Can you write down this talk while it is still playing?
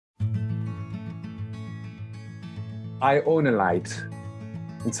I own a light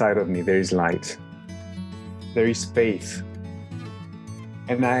inside of me. There is light. There is faith.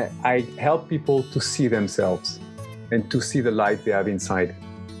 And I help people to see themselves and to see the light they have inside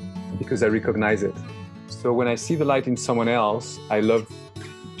because I recognize it. So when I see the light in someone else, I love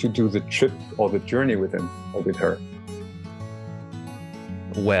to do the trip or the journey with him or with her.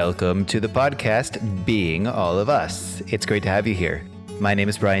 Welcome to the podcast, Being All of Us. It's great to have you here. My name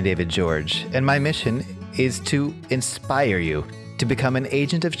is Brian David George, and my mission is to inspire you to become an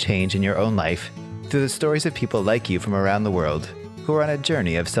agent of change in your own life through the stories of people like you from around the world who are on a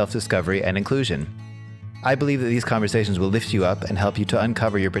journey of self-discovery and inclusion. I believe that these conversations will lift you up and help you to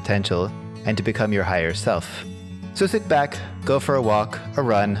uncover your potential and to become your higher self. So sit back, go for a walk, a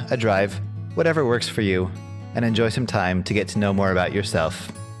run, a drive, whatever works for you, and enjoy some time to get to know more about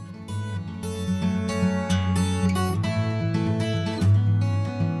yourself.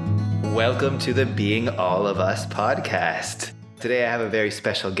 Welcome to the Being All of Us podcast. Today I have a very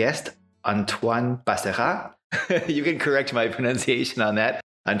special guest, Antoine Passera. You can correct my pronunciation on that.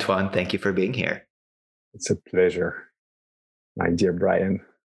 Antoine, thank you for being here. It's a pleasure, my dear Brian.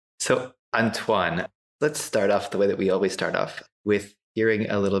 So, Antoine, let's start off the way that we always start off, with hearing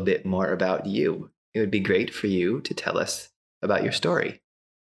a little bit more about you. It would be great for you to tell us about your story.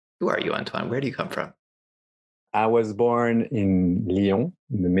 Who are you, Antoine? Where do you come from? I was born in Lyon,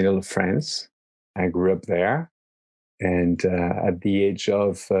 in the middle of France. I grew up there. And at the age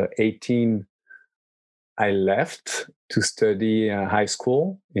of 18, I left to study high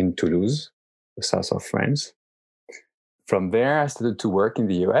school in Toulouse, the south of France. From there, I started to work in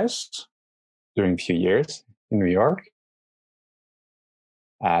the US during a few years in New York.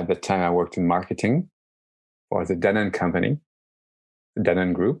 At that time, I worked in marketing for the Danone company, the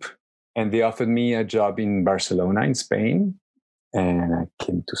Danone Group. And they offered me a job in Barcelona, in Spain. And I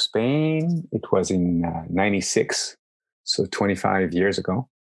came to Spain. It was in 96, so 25 years ago.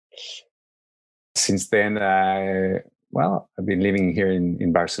 Since then, I've been living here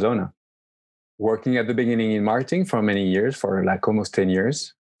in Barcelona, working at the beginning in marketing for many years, for like almost 10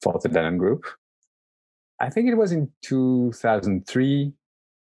 years for the Danone Group. I think it was in 2003.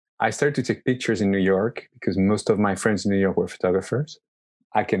 I started to take pictures in New York because most of my friends in New York were photographers.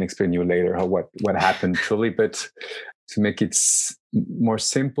 I can explain you later what happened truly, but to make it more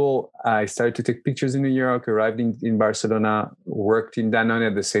simple, I started to take pictures in New York, arrived in Barcelona, worked in Danone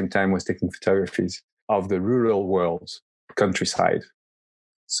at the same time, was taking photographies of the rural world, countryside.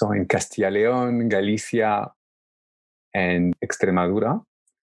 So in Castilla León, Galicia, and Extremadura,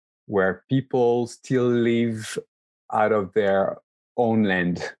 where people still live out of their own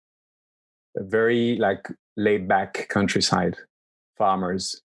land, a very laid back countryside,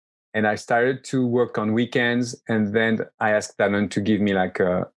 farmers. And I started to work on weekends, and then I asked Danone to give me a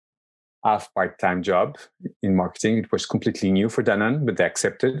half part-time job in marketing. It was completely new for Danone, but they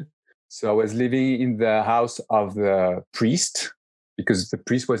accepted. So I was living in the house of the priest, because the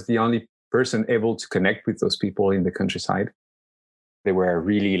priest was the only person able to connect with those people in the countryside. They were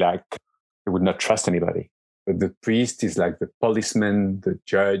really they would not trust anybody. But the priest is like the policeman, the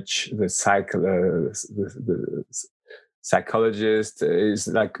judge, the psychologist, is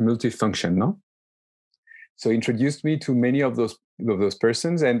like multifunction, no? So he introduced me to many of those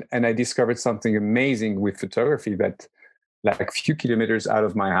persons, and I discovered something amazing with photography, that a few kilometers out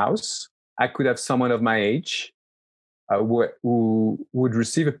of my house, I could have someone of my age who would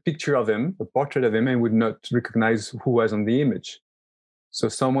receive a picture of him, a portrait of him, and would not recognize who was on the image. So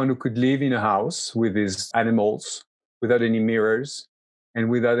someone who could live in a house with his animals without any mirrors and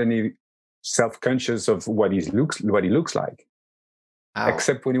without any self-conscious of what he looks like. Wow.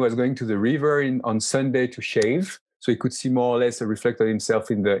 Except when he was going to the river on Sunday to shave, so he could see more or less a reflection of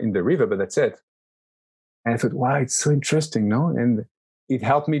himself in the river, but that's it. And I thought, wow, it's so interesting, no? And it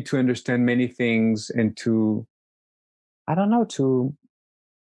helped me to understand many things and to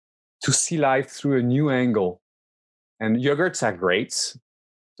see life through a new angle. And yogurts are great,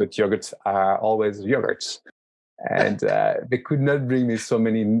 but yogurts are always yogurts. And they could not bring me so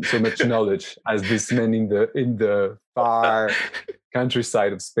much knowledge as this man in the far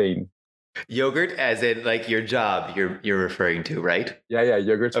countryside of Spain. Yogurt, as in your job, you're referring to, right? Yeah,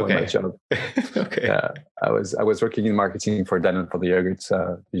 yogurts were my job. Okay. I was working in marketing for Danone for the yogurts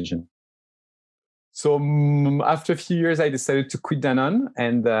division. So after a few years, I decided to quit Danone,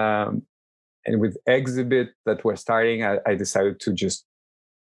 and with Exhibit that was starting, I decided to just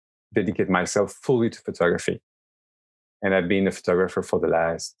dedicate myself fully to photography. And I've been a photographer for the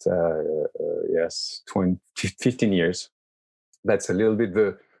last, 15 years. That's a little bit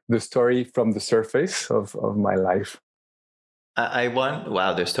the story from the surface of my life.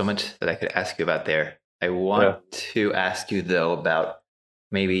 Wow, there's so much that I could ask you about there. I want to ask you though about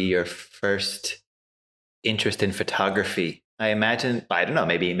maybe your first interest in photography. I imagine, I don't know,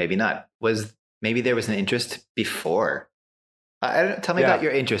 maybe not. Maybe there was an interest before. I don't, tell me about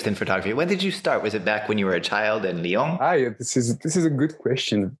your interest in photography. When did you start? Was it back when you were a child in Lyon? Yeah, this is a good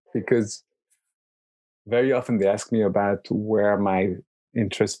question, because very often they ask me about where my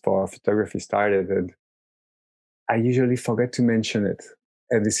interest for photography started, and I usually forget to mention it.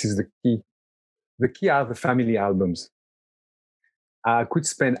 And this is the key. The key are the family albums. I could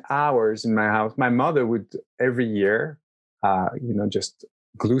spend hours in my house. My mother would every year, just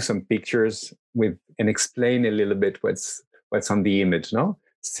glue some pictures with and explain a little bit what's on the image. No,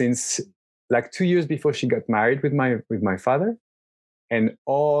 since like 2 years before she got married with my father, and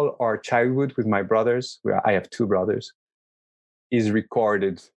all our childhood with my brothers, where I have two brothers, is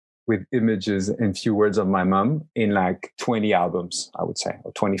recorded with images and few words of my mom in like 20 albums, I would say,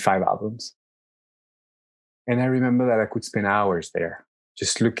 or 25 albums. And I remember that I could spend hours there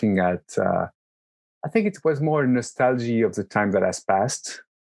just looking at, I think it was more nostalgia of the time that has passed.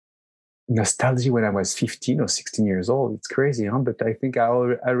 Nostalgia when I was 15 or 16 years old. It's crazy, huh? But I think I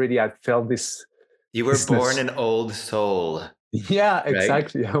already had felt this. You were born an old soul. Yeah,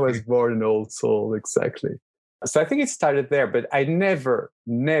 exactly. Right? I was born an old soul, exactly. So I think it started there, but I never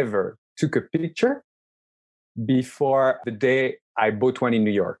took a picture before the day I bought one in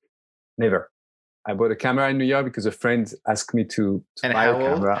New York. Never. I bought a camera in New York because a friend asked me to buy a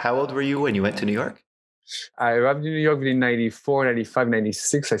camera. How old were you when you went to New York? I arrived in New York in 94, 95,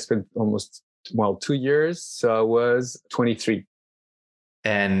 96. I spent almost, 2 years. So I was 23.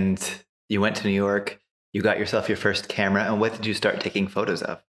 And you went to New York. You got yourself your first camera. And what did you start taking photos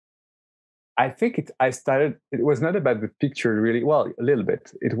of? I think it was not about the picture really. Well, a little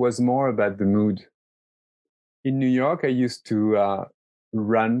bit. It was more about the mood. In New York, I used to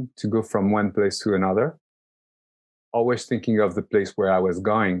run to go from one place to another, always thinking of the place where I was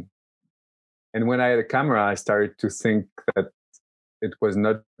going. And when I had a camera, I started to think that it was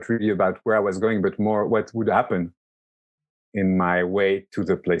not really about where I was going, but more what would happen in my way to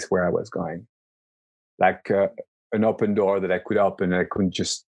the place where I was going. Like an open door that I could open, and I couldn't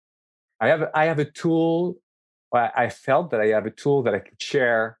just. I have a tool. I felt that I have a tool that I could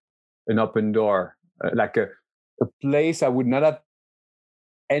share an open door, like a place I would not have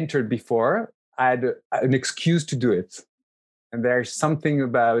entered before. I had an excuse to do it. And there's something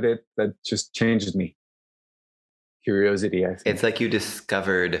about it that just changed me. Curiosity, I think. It's like you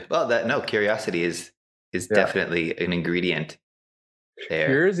discovered, curiosity is definitely an ingredient there.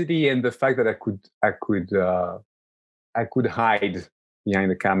 Curiosity and the fact that I could hide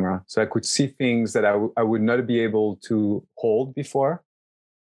behind the camera. So I could see things that I would not be able to hold before,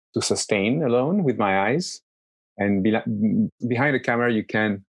 to sustain alone with my eyes. And behind the camera, you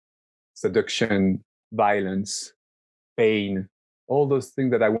can seduction, violence, pain, all those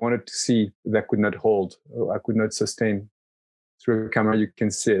things that I wanted to see that I could not hold, or I could not sustain. Through a camera, you can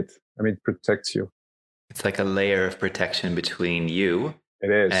see it. I mean, it protects you. It's like a layer of protection between you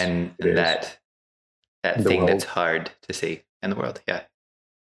and that thing that's hard to see in the world. Yeah.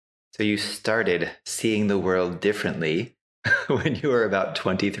 So you started seeing the world differently when you were about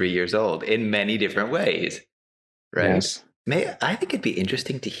 23 years old in many different ways, right? Yes. I think it'd be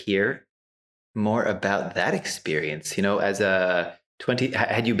interesting to hear more about that experience. As a 20,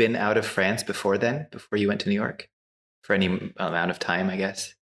 had you been out of France before you went to New York for any amount of time, I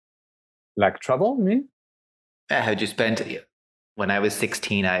guess? Like travel, you mean? Had you spent, when I was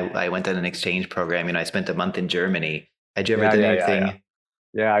 16, I went on an exchange program. I spent a month in Germany. Had you ever done anything?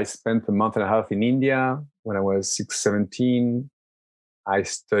 Yeah, I spent a month and a half in India when I was 17. I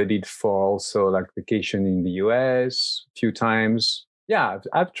studied for also like vacation in the US a few times. Yeah,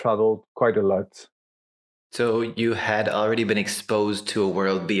 I've traveled quite a lot. So you had already been exposed to a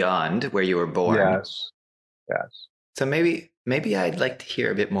world beyond where you were born. Yes. So maybe I'd like to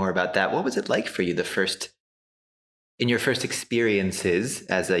hear a bit more about that. What was it like for you in your first experiences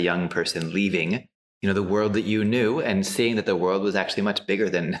as a young person leaving, the world that you knew and seeing that the world was actually much bigger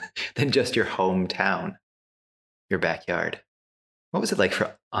than just your hometown, your backyard? What was it like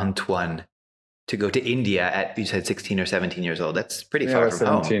for Antoine to go to India at, you said 16 or 17 years old? That's pretty far from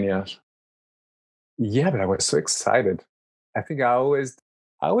 17, home. Yes. Yeah, but I was so excited. I think I always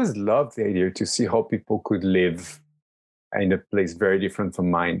loved the idea to see how people could live in a place very different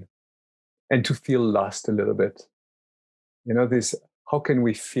from mine, and to feel lost a little bit. How can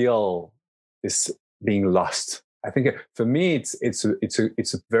we feel this being lost? I think for me, it's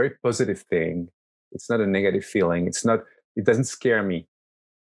a very positive thing. It's not a negative feeling. It doesn't scare me.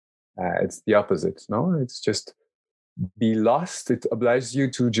 It's the opposite. No, it's just be lost. It obliges you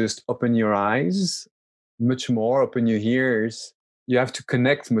to just open your eyes much more, open your ears. You have to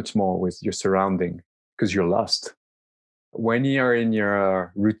connect much more with your surrounding because you're lost. When you're in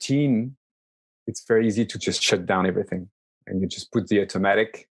your routine, it's very easy to just shut down everything and you just put the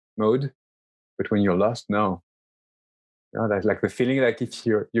automatic mode. But when you're lost, no. No, that's like the feeling like if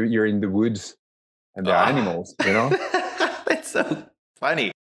you're in the woods and there are animals, you know? That's so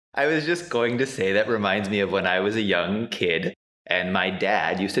funny. I was just going to say that reminds me of when I was a young kid and my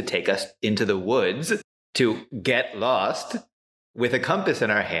dad used to take us into the woods to get lost with a compass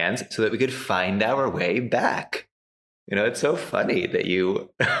in our hands so that we could find our way back. You know, it's so funny that you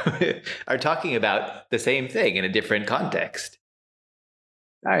are talking about the same thing in a different context.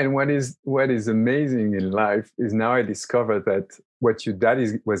 And what is amazing in life is now I discovered that what your dad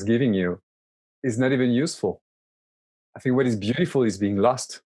was giving you is not even useful. I think what is beautiful is being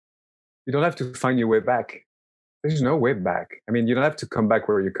lost. You don't have to find your way back. There's no way back. I mean, you don't have to come back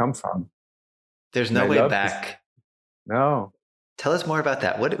where you come from. There's no way back. No. Tell us more about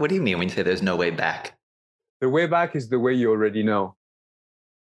that. What do you mean when you say there's no way back? The way back is the way you already know.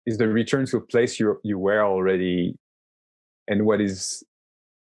 Is the return to a place you were already. And what is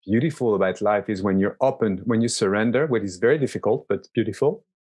beautiful about life is when you're open, when you surrender, what is very difficult but beautiful,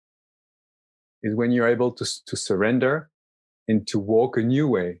 is when you're able to surrender and to walk a new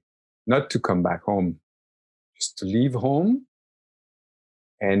way, not to come back home, just to leave home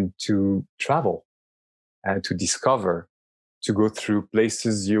and to travel and to discover, to go through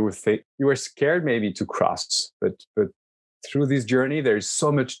places you were scared maybe to cross, but through this journey, there's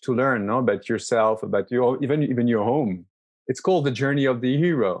so much to learn, no, about yourself, about even your home. It's called The Journey of the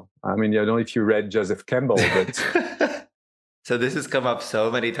Hero. I mean, I don't know if you read Joseph Campbell, but so this has come up so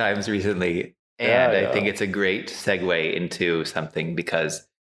many times recently, and I think it's a great segue into something because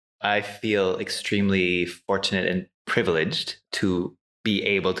I feel extremely fortunate and privileged to be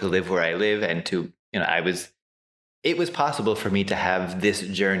able to live where I live and to, it was possible for me to have this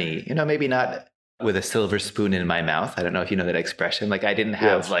journey, maybe not with a silver spoon in my mouth. I don't know if you know that expression. Like I didn't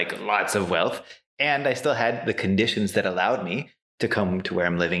have like lots of wealth, and I still had the conditions that allowed me to come to where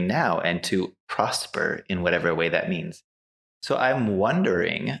I'm living now and to prosper in whatever way that means. So I'm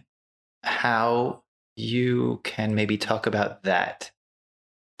wondering how you can maybe talk about that,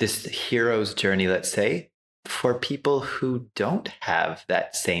 this hero's journey, let's say, for people who don't have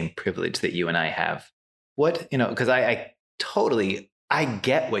that same privilege that you and I have. What, because I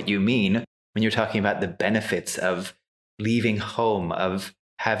get what you mean when you're talking about the benefits of leaving home, of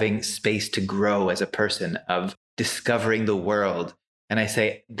having space to grow as a person, of discovering the world. And I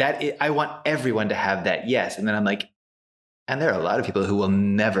say I want everyone to have that. Yes. And then I'm like, and there are a lot of people who will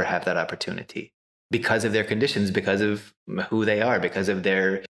never have that opportunity because of their conditions, because of who they are, because of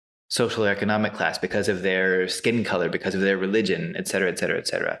their social or economic class, because of their skin color, because of their religion, et cetera, et cetera, et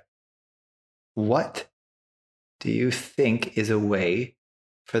cetera. What do you think is a way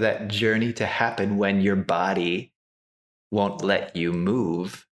for that journey to happen when your body won't let you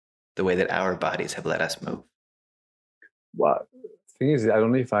move the way that our bodies have let us move? Well, the thing is, I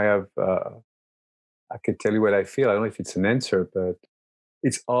don't know if I have, I can tell you what I feel. I don't know if it's an answer, but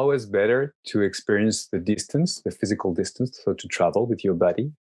it's always better to experience the distance, the physical distance, so to travel with your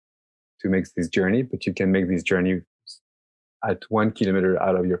body to make this journey, but you can make this journey at 1 kilometer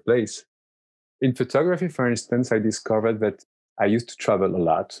out of your place. In photography, for instance, I discovered that I used to travel a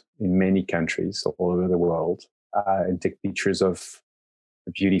lot in many countries all over the world and take pictures of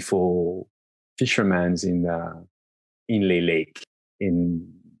the beautiful fishermen in Leh Lake, in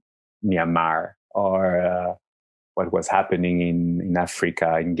Myanmar, or what was happening in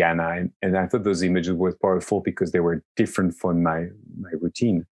Africa, in Ghana. And I thought those images were powerful because they were different from my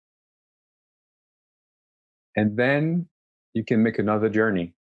routine. And then you can make another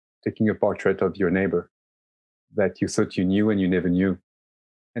journey, taking a portrait of your neighbor that you thought you knew and you never knew.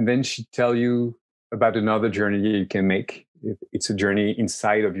 And then she'd tell you about another journey you can make. It's a journey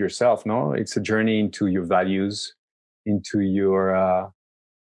inside of yourself, no? It's a journey into your values, into your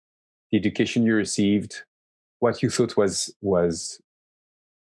the education you received, what you thought was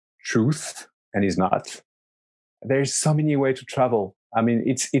truth and is not. There's so many ways to travel. I mean,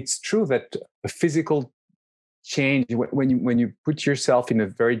 it's true that a physical change, when you put yourself in a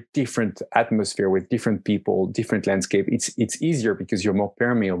very different atmosphere with different people, different landscape, it's easier because you're more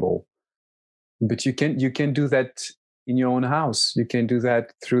permeable. But you can do that in your own house. You can do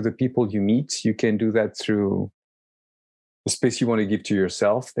that through the people you meet. You can do that through the space you want to give to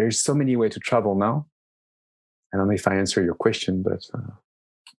yourself. There's so many ways to travel now. I don't know if I answer your question, but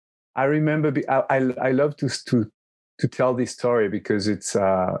I remember I love to tell this story because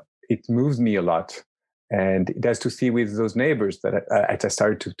it moves me a lot. And it has to see with those neighbors that I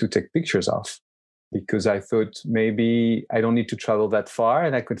started to take pictures of. because I thought maybe I don't need to travel that far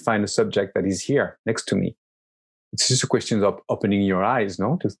and I could find a subject that is here next to me. It's just a question of opening your eyes,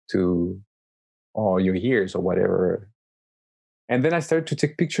 no, to or your ears or whatever. And then I started to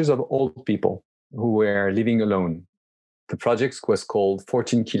take pictures of old people who were living alone. The project was called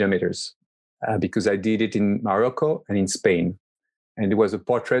 14 Kilometers because I did it in Morocco and in Spain. And it was a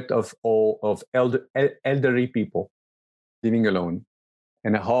portrait of elderly people living alone.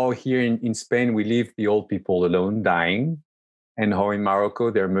 And how here in Spain, we leave the old people alone, dying. And how in Morocco,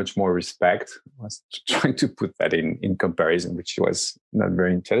 they're much more respect. I was trying to put that in comparison, which was not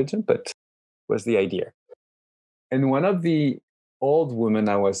very intelligent, but was the idea. And one of the old women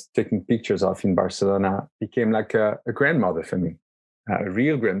I was taking pictures of in Barcelona became like a grandmother for me, a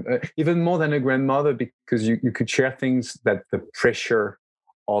real even more than a grandmother, because you could share things that the pressure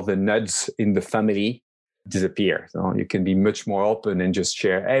or the nuds in the family disappear. So you can be much more open and just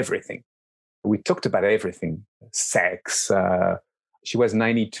share everything. We talked about everything, sex. She was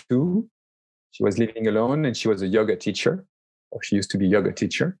 92. She was living alone and she was a yoga teacher, or she used to be a yoga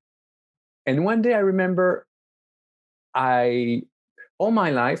teacher. And one day I remember all my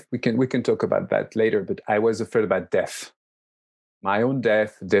life, we can talk about that later, but I was afraid about death, my own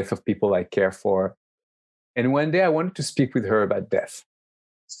death, death of people I care for. And one day I wanted to speak with her about death.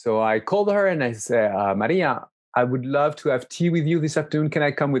 So I called her and I said, Maria, I would love to have tea with you this afternoon. Can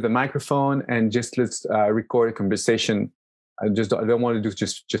I come with a microphone and just let's record a conversation? I don't want to do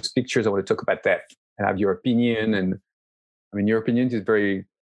just pictures. I want to talk about death and have your opinion. And I mean, your opinion is very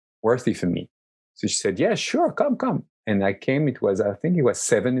worthy for me. So she said, yeah, sure, come. And I came, I think it was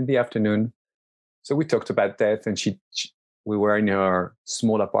 7 p.m. So we talked about death and we were in her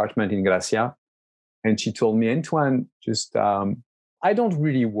small apartment in Gracia. And she told me, Antoine, just, I don't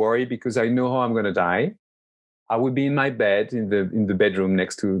really worry because I know how I'm going to die. I would be in my bed in the bedroom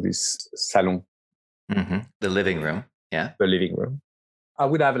next to this salon. Mm-hmm. The living room. Yeah. The living room. I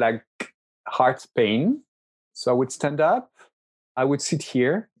would have like heart pain. So I would stand up. I would sit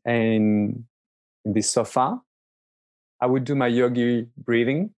here and in this sofa. I would do my yogi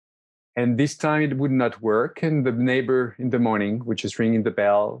breathing. And this time it would not work. And the neighbor in the morning would just ringing the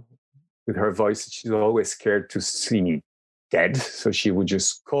bell with her voice. She's always scared to see me dead. So she would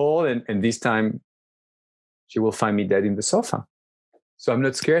just call. And this time she will find me dead in the sofa. So I'm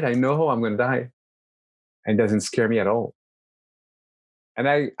not scared. I know how I'm going to die. And it doesn't scare me at all. And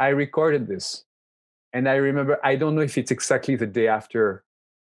I recorded this. And I remember, I don't know if it's exactly the day after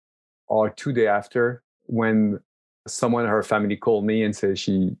or 2 days after, when someone in her family called me and said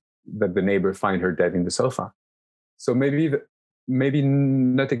that the neighbor find her dead in the sofa. So maybe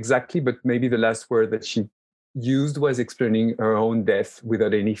not exactly, but maybe the last word that she used was explaining her own death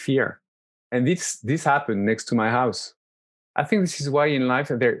without any fear. And this happened next to my house. I think this is why in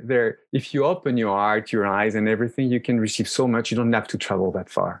life, if you open your heart, your eyes and everything, you can receive so much. You don't have to travel that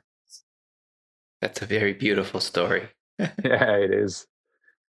far. That's a very beautiful story. Yeah, it is.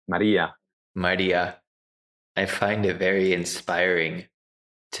 Maria. I find it very inspiring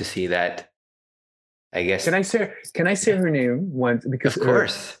to see that. I guess. Can I say her name once? Because of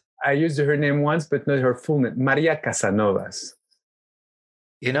course. I used her name once, but not her full name. Maria Casanovas.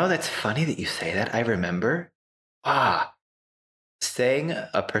 You know, that's funny that you say that. I remember. Saying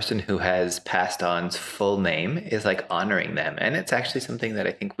a person who has passed on's full name is like honoring them. And it's actually something that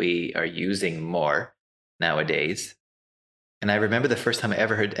I think we are using more nowadays. And I remember the first time I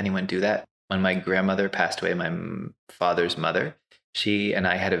ever heard anyone do that when my grandmother passed away, my father's mother. She and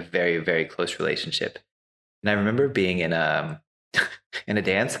I had a very, very close relationship. And I remember being in a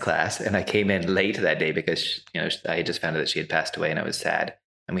dance class, and I came in late that day because, I had just found out that she had passed away and I was sad.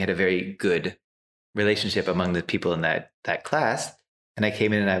 And we had a very good relationship among the people in that class. And I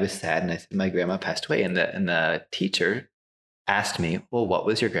came in and I was sad, and I said, my grandma passed away. And the teacher asked me, well, what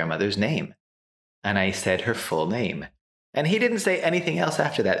was your grandmother's name? And I said her full name. And he didn't say anything else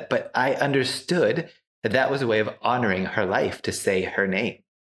after that, but I understood that was a way of honoring her life, to say her name.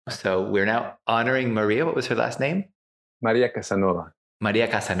 So we're now honoring Maria. What was her last name? Maria Casanova. Maria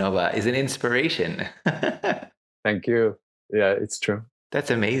Casanova is an inspiration. Thank you. Yeah, it's true.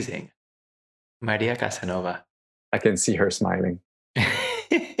 That's amazing. Maria Casanova. I can see her smiling.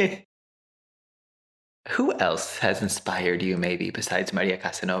 Who else has inspired you, maybe, besides Maria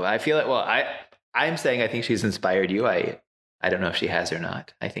Casanova? I feel like, I'm saying I think she's inspired you. I don't know if she has or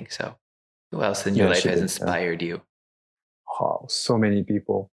not. I think so. Who else in your life has inspired you? Oh, so many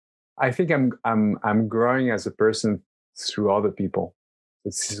people. I think I'm growing as a person through other people.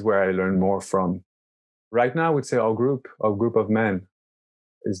 This is where I learn more from. Right now, I would say our group of men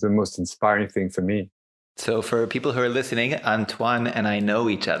is the most inspiring thing for me. So for people who are listening, Antoine and I know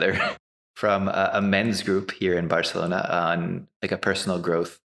each other. from a men's group here in Barcelona, on like a personal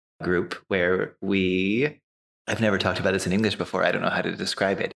growth group where I've never talked about this in English before. I don't know how to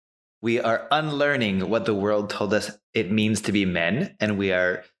describe it. We are unlearning what the world told us it means to be men, and we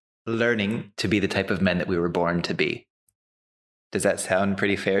are learning to be the type of men that we were born to be. Does that sound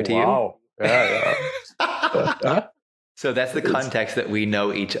pretty fair to you? Wow. Yeah. So that's the context that we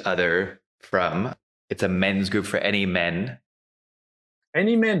know each other from. It's a men's group for any men.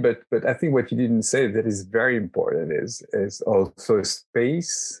 Any man, but I think what you didn't say that is very important is also a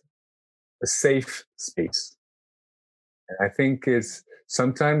space, a safe space. And I think is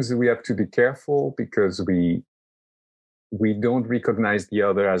sometimes we have to be careful because we don't recognize the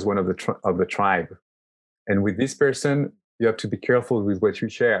other as one of the tribe. And with this person, you have to be careful with what you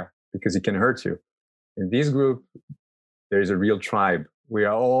share because it can hurt you. In this group, there is a real tribe. We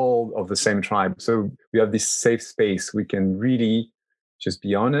are all of the same tribe. So we have this safe space. We can really just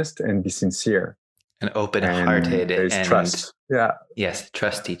be honest and be sincere. And open-hearted. There's trust. Yeah. Yes,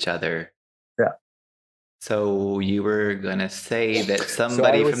 trust each other. Yeah. So you were going to say that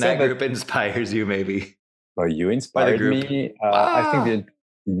somebody from that group inspires you, maybe. Well, you inspired me. I think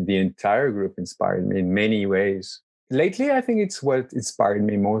the entire group inspired me in many ways. Lately, I think it's what inspired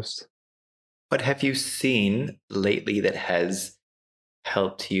me most. What have you seen lately that has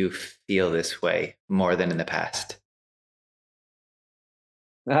helped you feel this way more than in the past?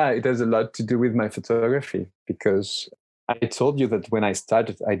 It has a lot to do with my photography because I told you that when I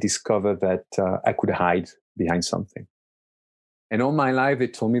started, I discovered that I could hide behind something. And all my life, they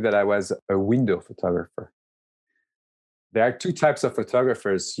told me that I was a window photographer. There are two types of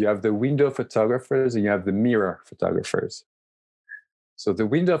photographers. You have the window photographers and you have the mirror photographers. So the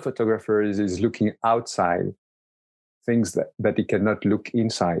window photographer is looking outside, things that he cannot look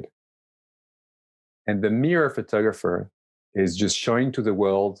inside. And the mirror photographer is just showing to the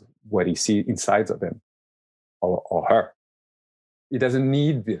world what he sees inside of him or her. He doesn't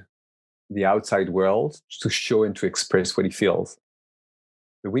need the outside world to show and to express what he feels.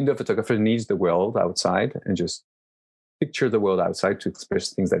 The window photographer needs the world outside and just picture the world outside to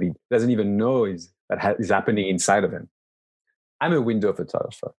express things that he doesn't even know is happening inside of him. I'm a window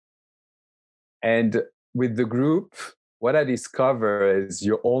photographer. And with the group, what I discover is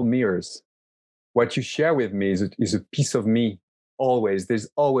you're all mirrors. What you share with me is a piece of me, always. There's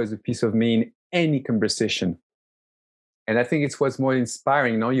always a piece of me in any conversation. And I think it's what's more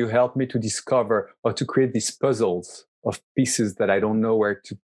inspiring. Now you help me to discover or to create these puzzles of pieces that I don't know where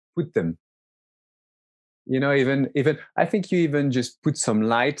to put them. You know, even I think you even just put some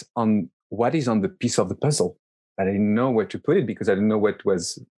light on what is on the piece of the puzzle. I didn't know where to put it because I didn't know what it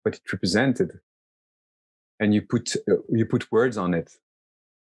represented. And you put words on it.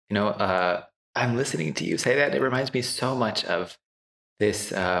 You know, I'm listening to you say that. It reminds me so much of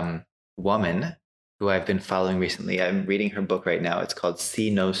this woman who I've been following recently. I'm reading her book right now. It's called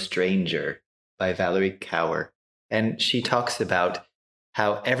See No Stranger by Valerie Kaur. And she talks about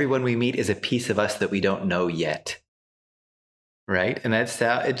how everyone we meet is a piece of us that we don't know yet. Right? And that's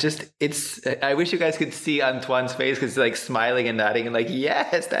I wish you guys could see Antoine's face because he's like smiling and nodding and like,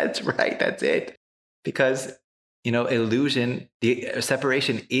 yes, that's right. That's it. Because, you know, illusion, the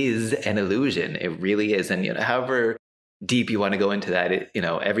separation is an illusion. It really is. And, you know, however deep you want to go into that, you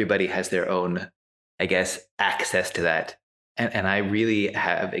know, everybody has their own, I guess, access to that. And I really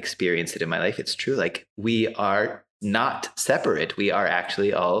have experienced it in my life. It's true. Like we are not separate. We are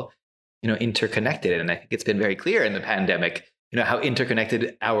actually all, you know, interconnected. And I think it's been very clear in the pandemic, you know, how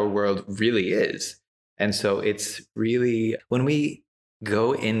interconnected our world really is. And so it's really, when we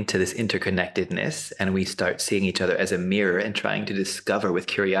go into this interconnectedness and we start seeing each other as a mirror and trying to discover with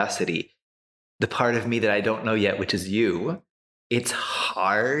curiosity the part of me that I don't know yet, which is you, it's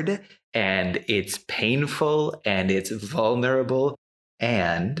hard and it's painful and it's vulnerable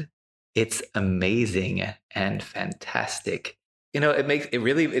and it's amazing and fantastic. You know,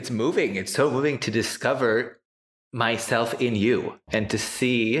 it's moving. It's so moving to discover myself in you and to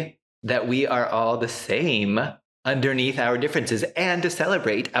see that we are all the same underneath our differences and to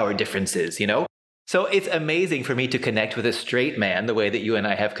celebrate our differences, you know? So it's amazing for me to connect with a straight man the way that you and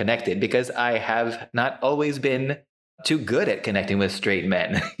I have connected because I have not always been too good at connecting with straight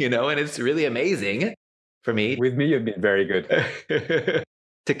men, you know? And it's really amazing for me. With me, you've been very good.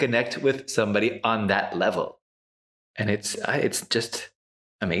 To connect with somebody on that level. And it's just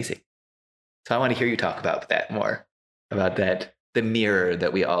amazing. So I want to hear you talk about that more, about that, the mirror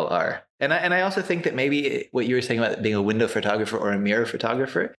that we all are. And I also think that maybe what you were saying about being a window photographer or a mirror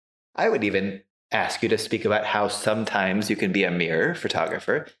photographer, I would even ask you to speak about how sometimes you can be a mirror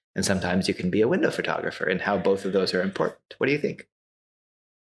photographer and sometimes you can be a window photographer and how both of those are important. What do you think?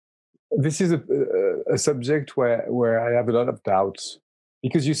 This is a subject where I have a lot of doubts,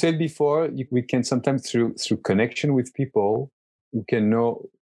 because you said before we can sometimes through connection with people we can know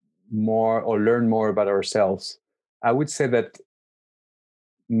more or learn more about ourselves. I would say that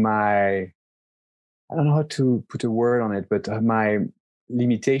my I don't know how to put a word on it, but my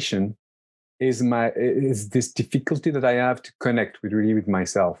limitation is this difficulty that I have to connect with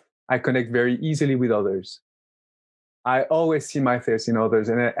myself. I connect very easily with others. I always see my face in others,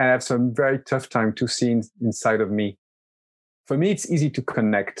 and I have some very tough time to see inside of me. For me, it's easy to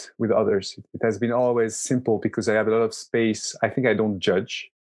connect with others. It has been always simple because I have a lot of space. I think I don't judge.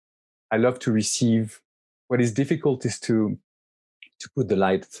 I love to receive. What is difficult is to put the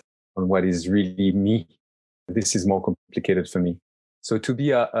light on what is really me. This is more complicated for me. So to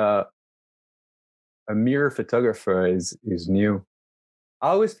be a mirror photographer is new. I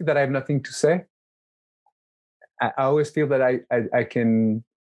always feel that I have nothing to say. I always feel that I can.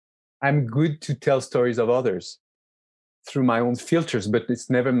 I'm good to tell stories of others through my own filters, but it's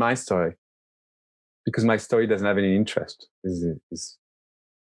never my story because my story doesn't have any interest. Is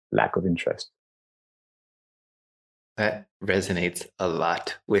lack of interest. That resonates a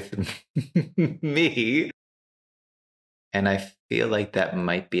lot with me. And I feel like that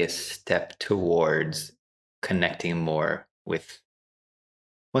might be a step towards connecting more with.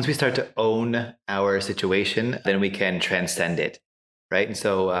 Once we start to own our situation, then we can transcend it, right? And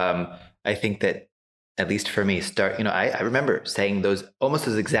so I think that, at least for me, I remember saying those almost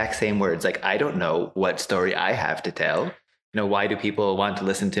those exact same words. Like, I don't know what story I have to tell. Why do people want to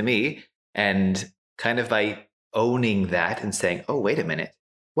listen to me? And kind of by owning that and saying, oh, wait a minute,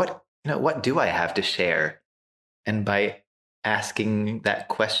 what do I have to share? And by asking that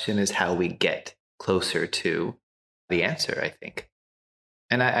question is how we get closer to the answer, I think.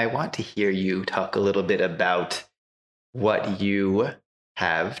 And I want to hear you talk a little bit about what you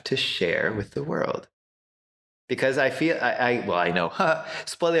have to share with the world. Because I feel, I know,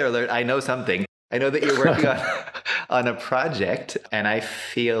 spoiler alert, I know something. I know that you're working on a project, and I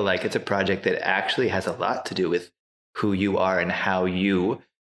feel like it's a project that actually has a lot to do with who you are and how you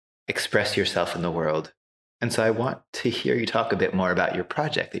express yourself in the world. And so I want to hear you talk a bit more about your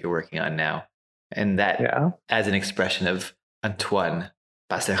project that you're working on now, and that as an expression of Antoine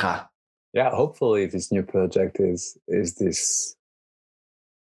Basserat. Yeah, hopefully this new project is this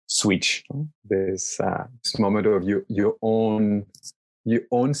switch, this moment of you own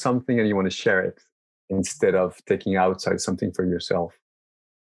something and you want to share it instead of taking outside something for yourself.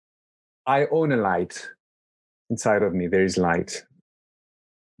 I own a light inside of me. There is light.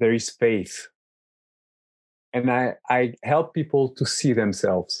 There is faith. And I help people to see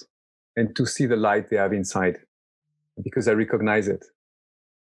themselves and to see the light they have inside because I recognize it.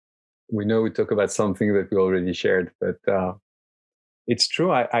 We know we talk about something that we already shared, but it's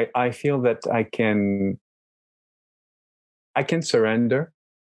true. I feel that I can surrender,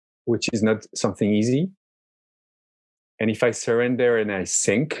 which is not something easy. And if I surrender and I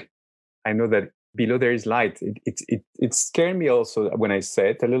sink, I know that below there is light. It scared me also when I say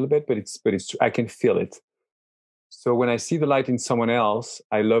it a little bit, but it's I can feel it. So when I see the light in someone else,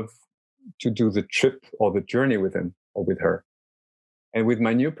 I love to do the trip or the journey with him or with her. And with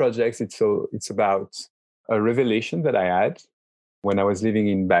my new projects, it's about a revelation that I had when I was living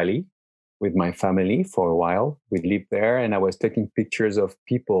in Bali with my family for a while. We lived there, and I was taking pictures of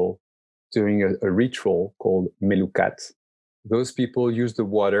people doing a ritual called Melukat. Those people use the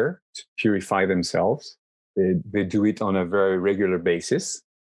water to purify themselves. They do it on a very regular basis,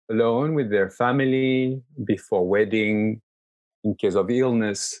 alone with their family, before wedding, in case of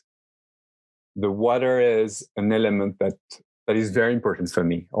illness. The water is an element that is very important for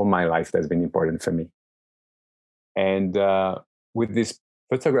me. All my life that's been important for me. And with this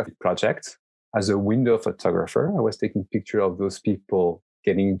photographic project, as a window photographer, I was taking pictures of those people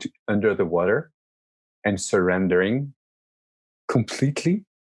getting under the water and surrendering completely,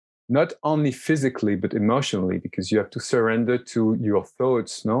 not only physically, but emotionally, because you have to surrender to your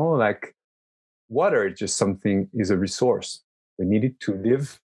thoughts, no? Like water is just something, is a resource. We need it to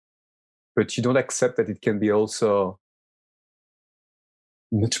live, but you don't accept that it can be also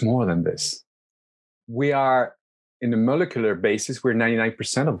much more than this. We are, in a molecular basis, we're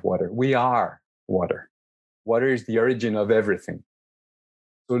 99% of water. We are water. Water is the origin of everything.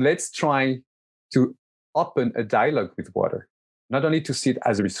 So let's try to open a dialogue with water, not only to see it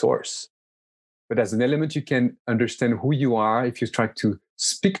as a resource, but as an element you can understand who you are if you try to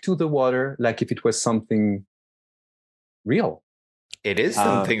speak to the water like if it was something real. It is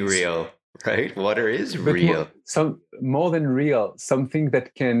something real, right? Water is real. More than real, something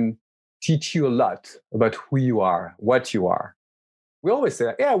that can teach you a lot about who you are, what you are. we always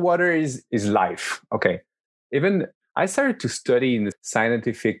say, yeah, water is life. Okay. Even I started to study in the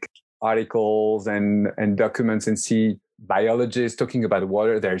scientific articles and documents and see biologists talking about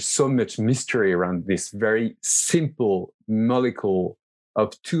water. There's so much mystery around this very simple molecule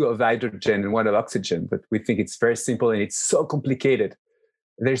of two of hydrogen and one of oxygen, but we think it's very simple and it's so complicated.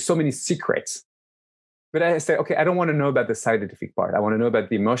 There's so many secrets. But I say, okay, I don't want to know about the scientific part. I want to know about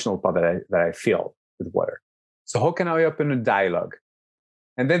the emotional part that I feel with water. So how can I open a dialogue?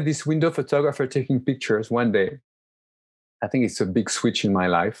 And then this window photographer taking pictures one day, I think it's a big switch in my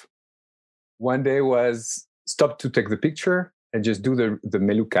life. One day was stop to take the picture and just do the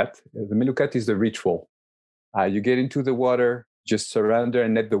melukat. The melukat is the ritual. You get into the water, just surrender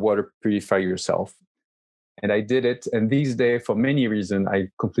and let the water purify yourself. And I did it. And these days, for many reasons, I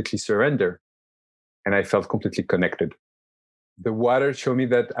completely surrender. And I felt completely connected. The water showed me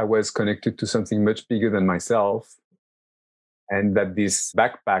that I was connected to something much bigger than myself. And that this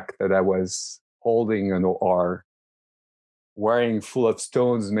backpack that I was holding or wearing full of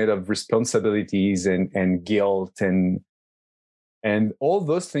stones made of responsibilities and guilt and all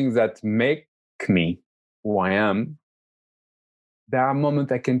those things that make me who I am, there are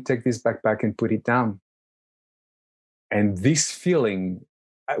moments I can take this backpack and put it down. And this feeling,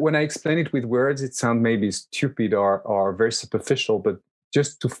 when I explain it with words, it sounds maybe stupid or very superficial, but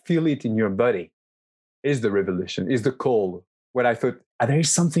just to feel it in your body is the revelation, is the call. When I thought, there is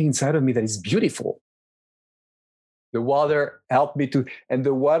something inside of me that is beautiful. The water helped me to, and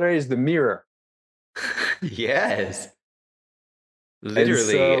the water is the mirror. Yes. Literally.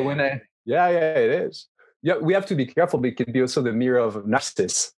 Literally. And so yeah, it is. Yeah, we have to be careful, but it can be also the mirror of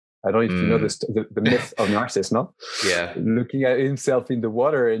Narcissus. I don't know if you know the myth of Narcissus, no? Yeah. Looking at himself in the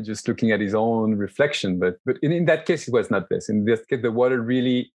water and just looking at his own reflection. But in that case, it was not this. In this case, the water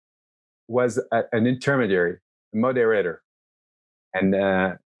really was an intermediary, a moderator, and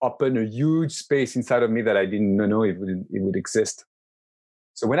opened a huge space inside of me that I didn't know it would exist.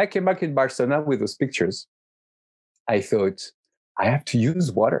 So when I came back in Barcelona with those pictures, I thought, I have to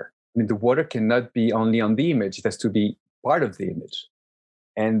use water. I mean, the water cannot be only on the image. It has to be part of the image.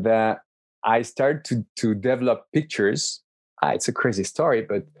 And I started to develop pictures. It's a crazy story,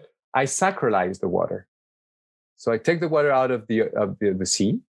 but I sacralize the water. So I take the water out of the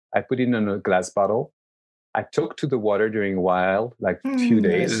sea. I put it in a glass bottle. I talk to the water during a while, like a few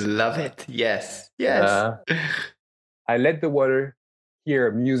days. I love it. Yes. Yes. I let the water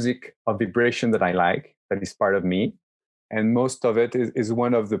hear music of vibration that I like, that is part of me. And most of it is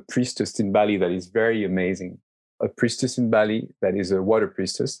one of the priestess in Bali that is very amazing. A priestess in Bali that is a water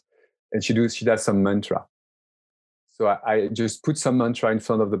priestess. And she does some mantra. So I just put some mantra in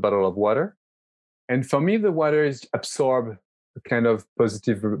front of the bottle of water. And for me, the water is absorb a kind of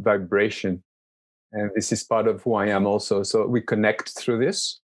positive vibration. And this is part of who I am also. So we connect through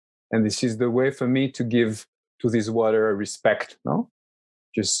this. And this is the way for me to give to this water a respect, no?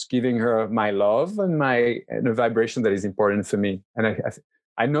 Just giving her my love and a vibration that is important for me. And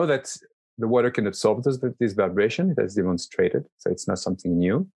I know that the water can absorb this vibration. It has demonstrated. So it's not something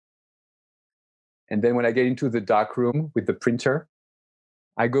new. And then when I get into the dark room with the printer,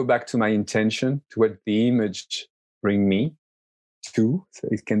 I go back to my intention, to what the image bring me to. So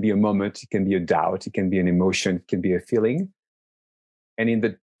it can be a moment, it can be a doubt, it can be an emotion, it can be a feeling. And in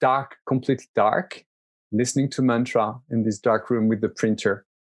the dark, completely dark, listening to mantra in this dark room with the printer,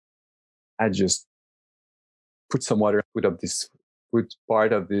 I just put some water, put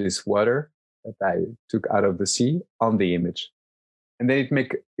part of this water that I took out of the sea on the image. And then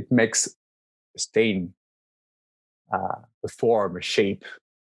it makes a stain, a form, a shape.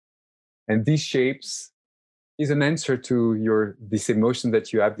 And these shapes is an answer to this emotion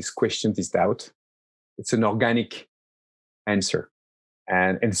that you have, this question, this doubt. It's an organic answer.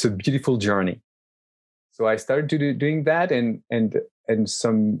 And it's a beautiful journey. So I started doing that, and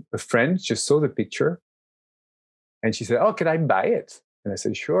a friend just saw the picture, and she said, "Oh, can I buy it?" And I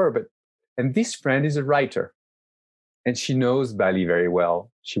said, "Sure." And this friend is a writer, and she knows Bali very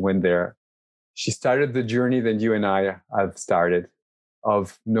well. She went there. She started the journey that you and I have started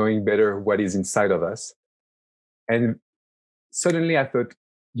of knowing better what is inside of us. And suddenly I thought,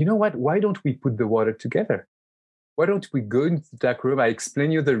 you know what? Why don't we put the water together? Why don't we go into the dark room? I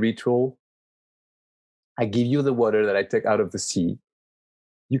explain you the ritual. I give you the water that I take out of the sea.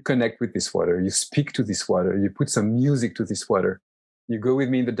 You connect with this water. You speak to this water. You put some music to this water. You go with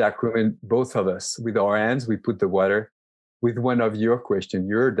me in the dark room, and both of us, with our hands, we put the water with one of your question,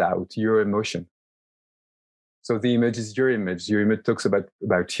 your doubt, your emotion. So the image is your image. Your image talks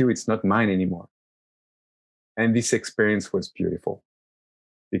about you. It's not mine anymore. And this experience was beautiful.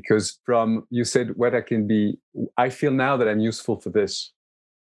 Because from, you said what I can be, I feel now that I'm useful for this.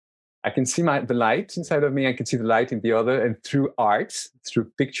 I can see the light inside of me. I can see the light in the other. And through art,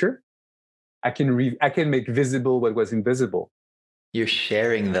 through picture, I can make visible what was invisible. You're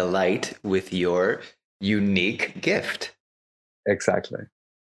sharing the light with your unique gift. Exactly.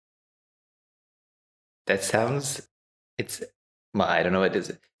 That sounds, well, I don't know what it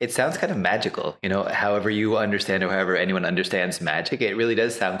is. It sounds kind of magical, however you understand or however anyone understands magic. It really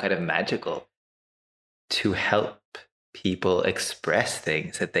does sound kind of magical to help people express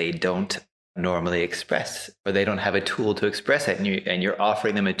things that they don't normally express, or they don't have a tool to express it. And you're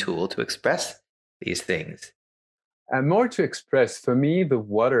offering them a tool to express these things. And more to express, for me, the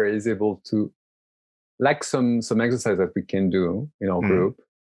water is able to, like some exercise that we can do in our group,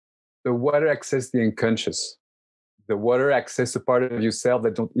 the water access the unconscious. The water access a part of yourself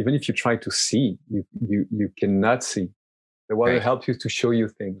that don't, even if you try to see, you cannot see. The water helps you to show you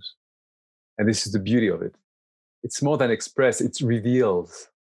things. And this is the beauty of it. It's more than express, it reveals.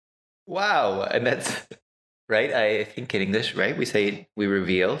 Wow. And that's right. I think in English, right, we say we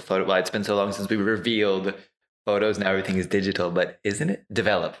reveal photo. Well, it's been so long since we revealed photos. Now everything is digital, but isn't it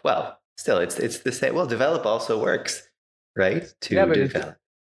develop? Well, still, it's the same. Well, develop also works, right? To develop.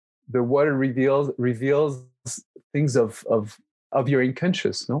 The water reveals things of your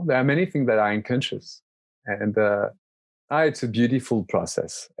unconscious. No, there are many things that are unconscious, and it's a beautiful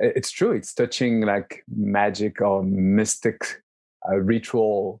process. It's true. It's touching like magic or mystic,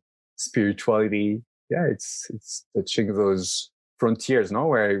 ritual, spirituality. Yeah, it's touching those frontiers. No,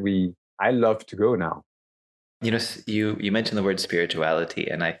 where I love to go now. You mentioned the word spirituality,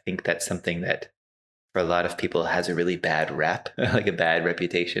 and I think that's something that for a lot of people has a really bad rap, like a bad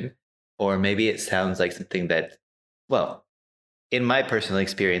reputation. Or maybe it sounds like something that, well, in my personal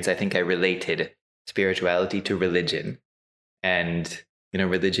experience, I think I related spirituality to religion. And,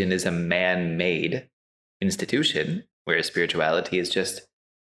 religion is a man-made institution, whereas spirituality is just,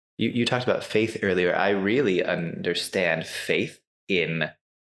 you talked about faith earlier. I really understand faith in,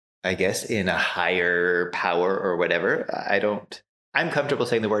 I guess, in a higher power or whatever. I'm comfortable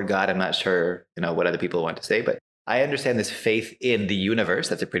saying the word God. I'm not sure, what other people want to say, but I understand this faith in the universe.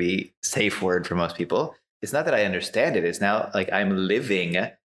 That's a pretty safe word for most people. It's not that I understand it. It's now like I'm living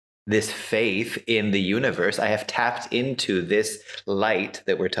this faith in the universe. I have tapped into this light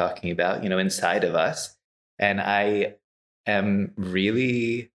that we're talking about, inside of us. And I am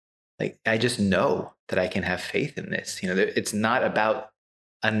really I just know that I can have faith in this. It's not about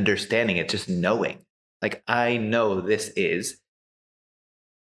understanding, it's just knowing. Like, I know this is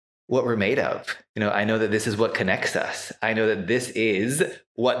what we're made of. I know that this is what connects us. I know that this is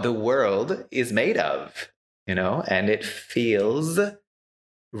what the world is made of, and it feels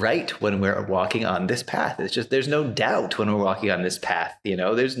right when we're walking on this path. It's just, there's no doubt when we're walking on this path,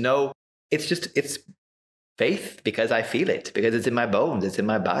 it's faith because I feel it, because it's in my bones, it's in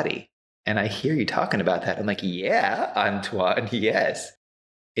my body. And I hear you talking about that. I'm like, yeah, Antoine, yes.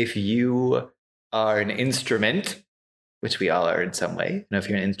 If you are an instrument, which we all are in some way, if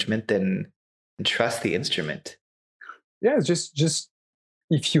you're an instrument, then trust the instrument. Yeah, just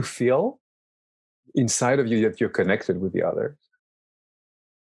if you feel inside of you that you're connected with the others,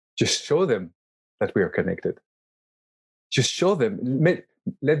 just show them that we are connected. Just show them,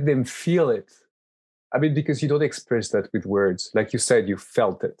 let them feel it. I mean, because you don't express that with words. Like you said, you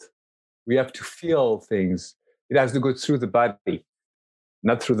felt it. We have to feel things. It has to go through the body,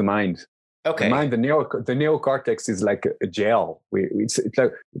 not through the mind. Okay. The mind, the neocortex is like a jail. It's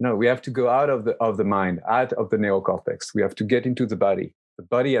like, we have to go out of the mind, out of the neocortex. We have to get into the body. The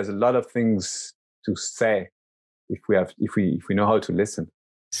body has a lot of things to say if we know how to listen.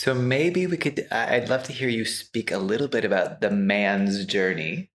 So maybe I'd love to hear you speak a little bit about the man's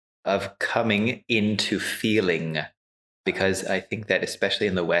journey of coming into feeling, because I think that especially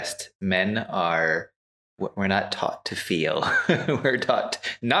in the West, we're not taught to feel. We're taught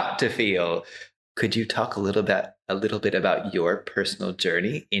not to feel. Could you talk a little bit about your personal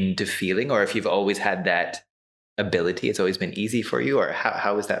journey into feeling, or if you've always had that ability, it's always been easy for you, or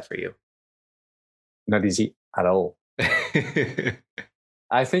how is that for you? Not easy at all.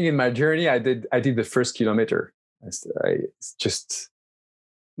 I think in my journey, I did the first kilometer. It's just,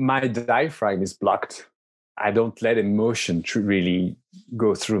 my diaphragm is blocked. I don't let emotion really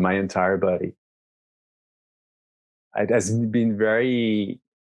go through my entire body. It has been very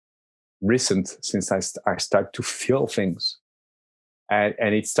recent since I start to feel things.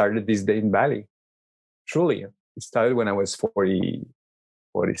 And it started this day in Bali. Truly, it started when I was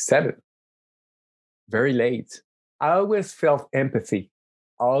 47. Very late. I always felt empathy.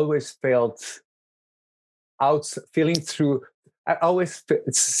 I always felt feeling through I always,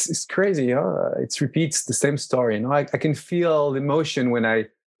 it's crazy, it repeats the same story. I can feel the emotion when I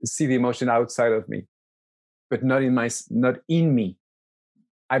see the emotion outside of me, but not in me.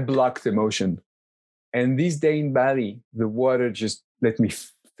 I block the emotion. And this day in Bali, the water just let me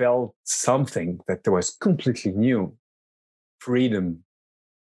felt something that was completely new: freedom,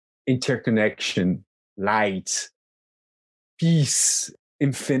 interconnection, light, peace,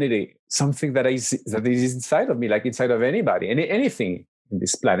 infinity, something that is inside of me, like inside of anybody. Anything in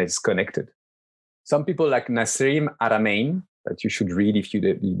this planet is connected. Some people like Nassim Haramein, that you should read if you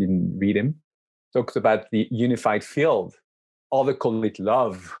didn't read him, talked about the unified field. Others call it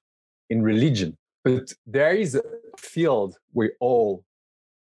love in religion. But there is a field we all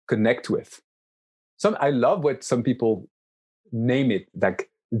connect with. I love what some people name it, like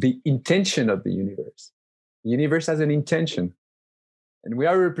the intention of the universe. The universe has an intention, and we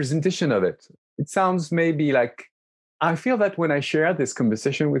are a representation of it. It sounds maybe like, I feel that when I share this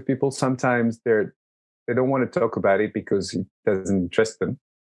conversation with people, sometimes they don't want to talk about it because it doesn't interest them.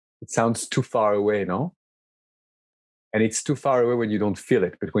 It sounds too far away, no? And it's too far away when you don't feel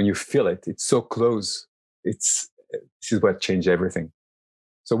it. But when you feel it, it's so close. This is what changed everything.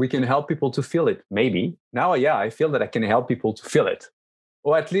 So we can help people to feel it. Maybe now, I feel that I can help people to feel it,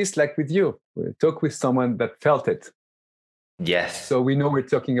 or at least like with you, talk with someone that felt it. Yes. So we know we're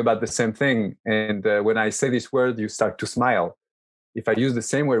talking about the same thing. And when I say this word, you start to smile. If I use the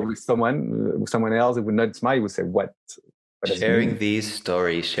same word with someone else, it would not smile. You would say, "What?" Sharing these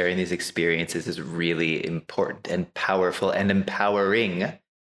stories, sharing these experiences is really important and powerful and empowering,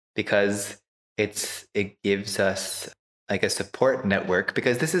 because it gives us like a support network,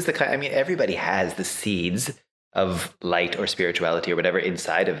 because this is the kind, I mean, everybody has the seeds of light or spirituality or whatever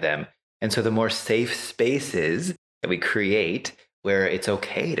inside of them. And so the more safe spaces that we create where it's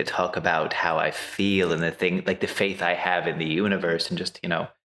okay to talk about how I feel and the thing, like the faith I have in the universe, and just,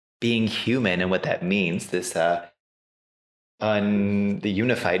 being human and what that means, this, on the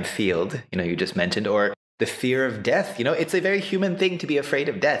unified field, you just mentioned, or the fear of death. It's a very human thing to be afraid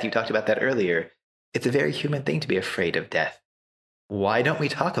of death. You talked about that earlier. It's a very human thing to be afraid of death. Why don't we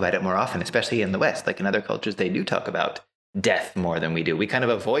talk about it more often, especially in the West? Like in other cultures, they do talk about death more than we do. We kind of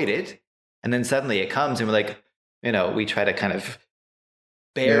avoid it. And then suddenly it comes and we're like, we try to kind of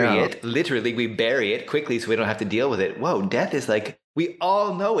bury it. Literally, we bury it quickly so we don't have to deal with it. Whoa, death is like, we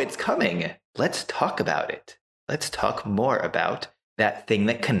all know it's coming. Let's talk about it. Let's talk more about that thing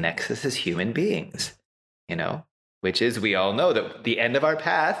that connects us as human beings, which is, we all know that the end of our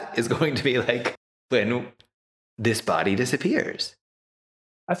path is going to be like when this body disappears.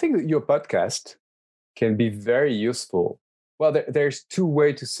 I think that your podcast can be very useful. Well, there's two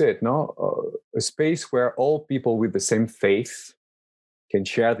ways to say it, no? A space where all people with the same faith can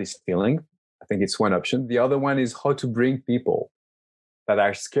share this feeling. I think it's one option. The other one is how to bring people that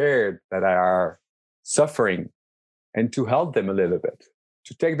are scared, that are suffering, and to help them a little bit,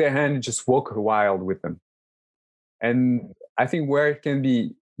 to take their hand and just walk a while with them. And I think where it can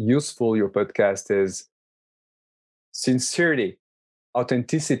be useful, your podcast, is sincerity,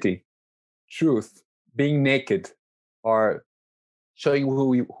 authenticity, truth, being naked, or showing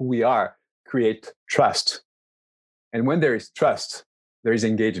who we are, create trust. And when there is trust, there is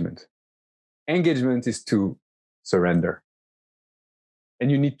engagement. Engagement is to surrender.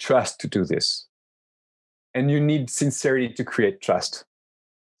 And you need trust to do this. And you need sincerity to create trust.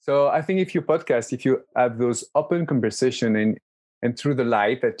 So I think if you if you have those open conversation and through the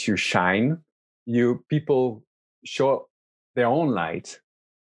light that you shine, people show their own light,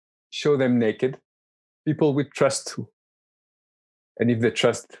 show them naked, people will trust. And if they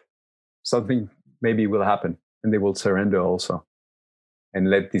trust, something maybe will happen and they will surrender also and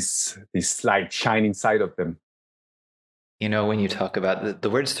let this light shine inside of them. When you talk about the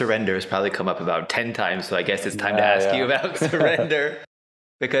word surrender has probably come up about 10 times. So I guess it's time to ask you about surrender.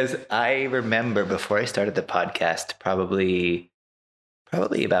 Because I remember before I started the podcast, probably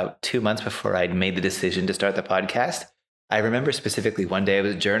about 2 months before I'd made the decision to start the podcast, I remember specifically one day I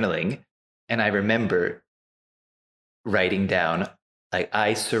was journaling and I remember writing down, like,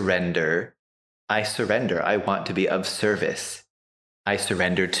 I surrender. I want to be of service. I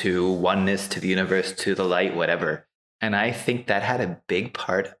surrender to oneness, to the universe, to the light, whatever. And I think that had a big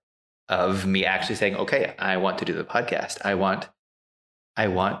part of me actually saying, okay, I want to do the podcast. I want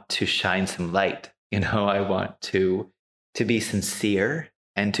to shine some light. I want to be sincere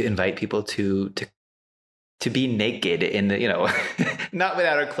and to invite people to be naked in the, not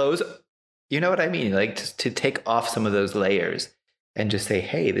without our clothes. You know what I mean? Like to take off some of those layers and just say,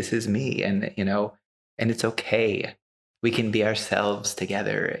 hey, this is me. And, and it's okay. we can be ourselves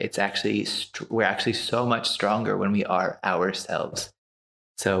together. It's actually, we're actually so much stronger when we are ourselves.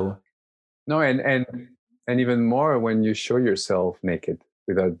 So, No, and even more when you show yourself naked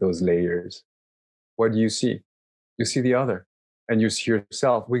without those layers. What do you see? You see the other, and you see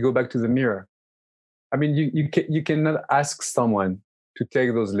yourself. We go back to the mirror. I mean, you cannot ask someone to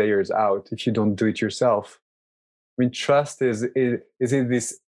take those layers out if you don't do it yourself. I mean, trust is in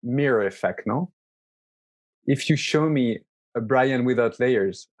this mirror effect, no? If you show me a Brian without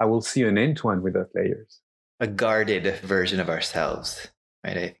layers, I will see an Antoine without layers. a guarded version of ourselves,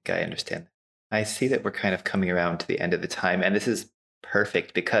 right? I think I understand. I see that we're kind of coming around to the end of the time, and this is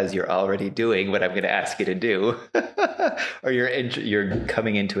perfect because you're already doing what I'm going to ask you to do, or you're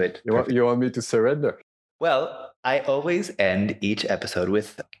coming into it. You want me to surrender? Well, I always end each episode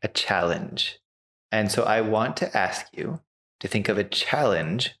with a challenge. And so I want to ask you to think of a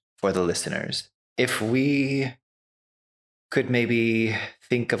challenge for the listeners. If we could maybe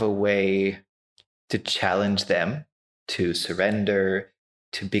think of a way to challenge them to surrender,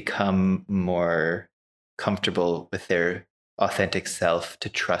 to become more comfortable with their authentic self, to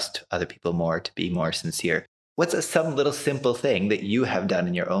trust other people more, to be more sincere. What's some little simple thing that you have done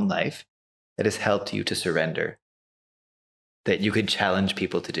in your own life that has helped you to surrender, that you could challenge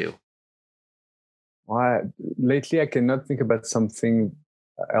people to do? Well, lately I cannot think about something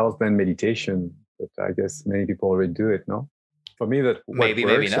else than meditation, but I guess many people already do it, no? For me,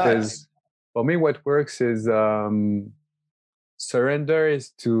 maybe not. What works is surrender is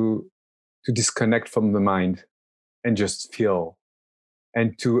to disconnect from the mind and just feel,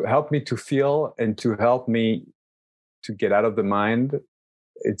 and to help me to feel and to help me to get out of the mind.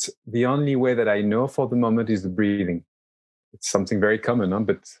 It's the only way that I know for the moment is the breathing. It's something very common, huh?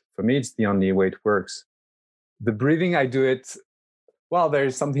 But for me, it's the only way it works. The breathing, I do it. Well,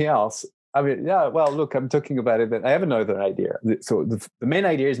 there's something else. I mean, yeah, well, look, I'm talking about it, but I have another idea. So the main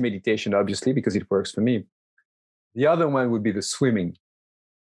idea is meditation, obviously, because it works for me. The other one would be the swimming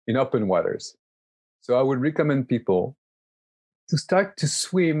in open waters. So I would recommend people to start to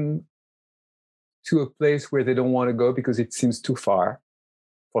swim to a place where they don't want to go because it seems too far.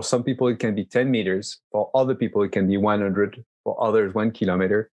 For some people, it can be 10 meters. For other people, it can be 100. For others, 1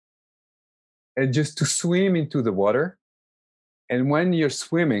 kilometer. And just to swim into the water. And when you're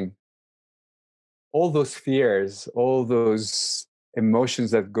swimming, all those fears, all those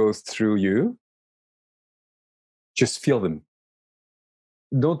emotions that go through you, just feel them.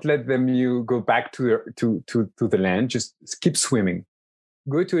 Don't let them you go back to the land. Just keep swimming.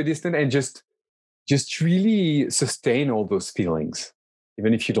 Go to a distance and just really sustain all those feelings,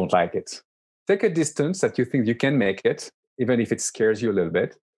 even if you don't like it. Take a distance that you think you can make it, even if it scares you a little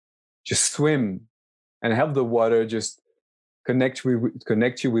bit. Just swim and have the water just connect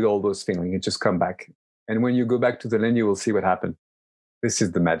you with all those feelings and just come back. And when you go back to the land, you will see what happened. This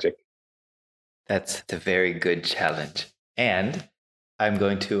is the magic. That's a very good challenge. And I'm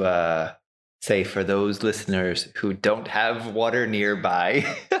going to say for those listeners who don't have water nearby,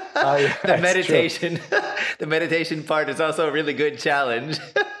 the meditation part is also a really good challenge.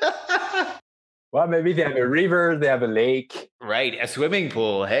 Well, maybe they have a river, they have a lake. Right, a swimming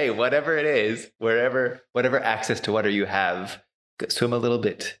pool. Hey, whatever it is, whatever access to water you have, swim a little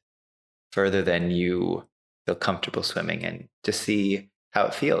bit further than you feel comfortable swimming and just see how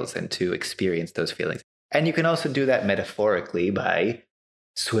it feels and to experience those feelings. And you can also do that metaphorically by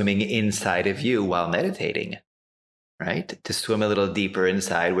swimming inside of you while meditating, right? To swim a little deeper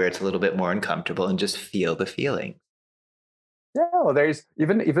inside where it's a little bit more uncomfortable and just feel the feeling. Yeah, well, there's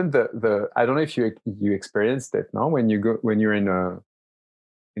even the I don't know if you experienced it, no? When you're in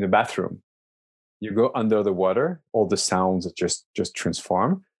a bathroom, you go under the water, all the sounds just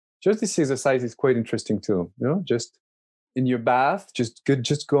transform. Just this exercise is quite interesting too. You know, just in your bath, just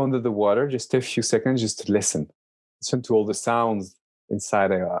go under the water, just take a few seconds, just to listen to all the sounds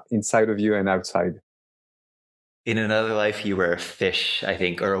inside of you and outside. In another life, you were a fish, I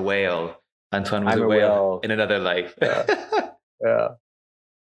think, or a whale. Antoine was a whale in another life. Yeah. Yeah.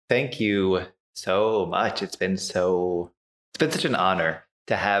 Thank you so much. It's been such an honor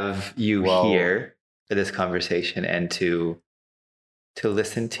to have you here for this conversation and to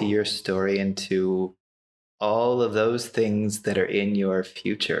listen to your story and to all of those things that are in your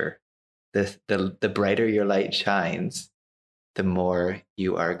future. The brighter your light shines, the more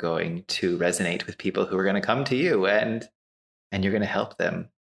you are going to resonate with people who are going to come to you and you're going to help them.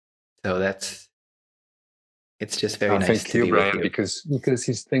 So it's just very nice to be with you. Because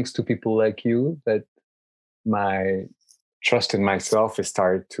it's thanks to people like you that my trust in myself has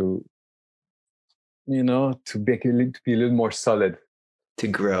started to, to be a little more solid. To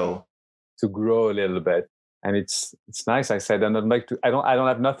grow a little bit. And it's nice. I said, I don't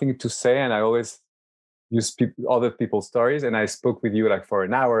have nothing to say, and I always use other people's stories. And I spoke with you like for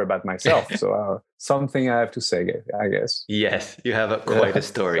an hour about myself. So something I have to say, I guess. Yes, you have quite a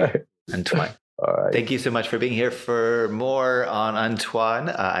story, Antoine. All right. Thank you so much for being here. For more on Antoine,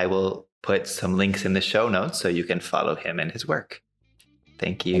 I will put some links in the show notes so you can follow him and his work.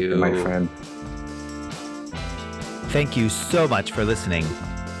 Thank you. Thank you, my friend. Thank you so much for listening.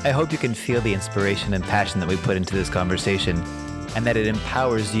 I hope you can feel the inspiration and passion that we put into this conversation, and that it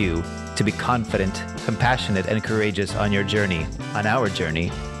empowers you to be confident, compassionate, and courageous on your journey, on our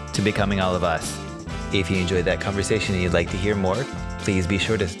journey to becoming all of us. If you enjoyed that conversation and you'd like to hear more, please be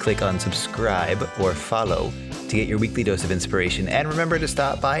sure to click on subscribe or follow to get your weekly dose of inspiration. And remember to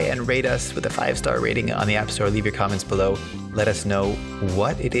stop by and rate us with a 5-star rating on the App Store. Leave your comments below. Let us know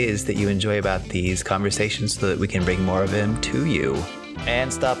what it is that you enjoy about these conversations so that we can bring more of them to you.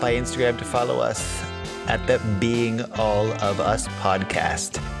 And stop by Instagram to follow us at the Being All of Us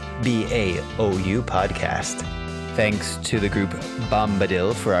podcast, BAOU podcast. Thanks to the group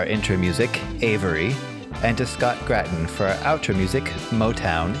Bombadil for our intro music, Avery, and to Scott Gratton for our outro music,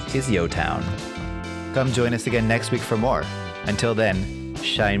 Motown is Yo-Town. Come join us again next week for more. Until then,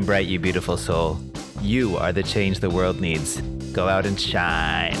 shine bright, you beautiful soul. You are the change the world needs. Go out and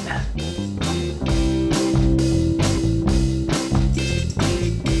shine.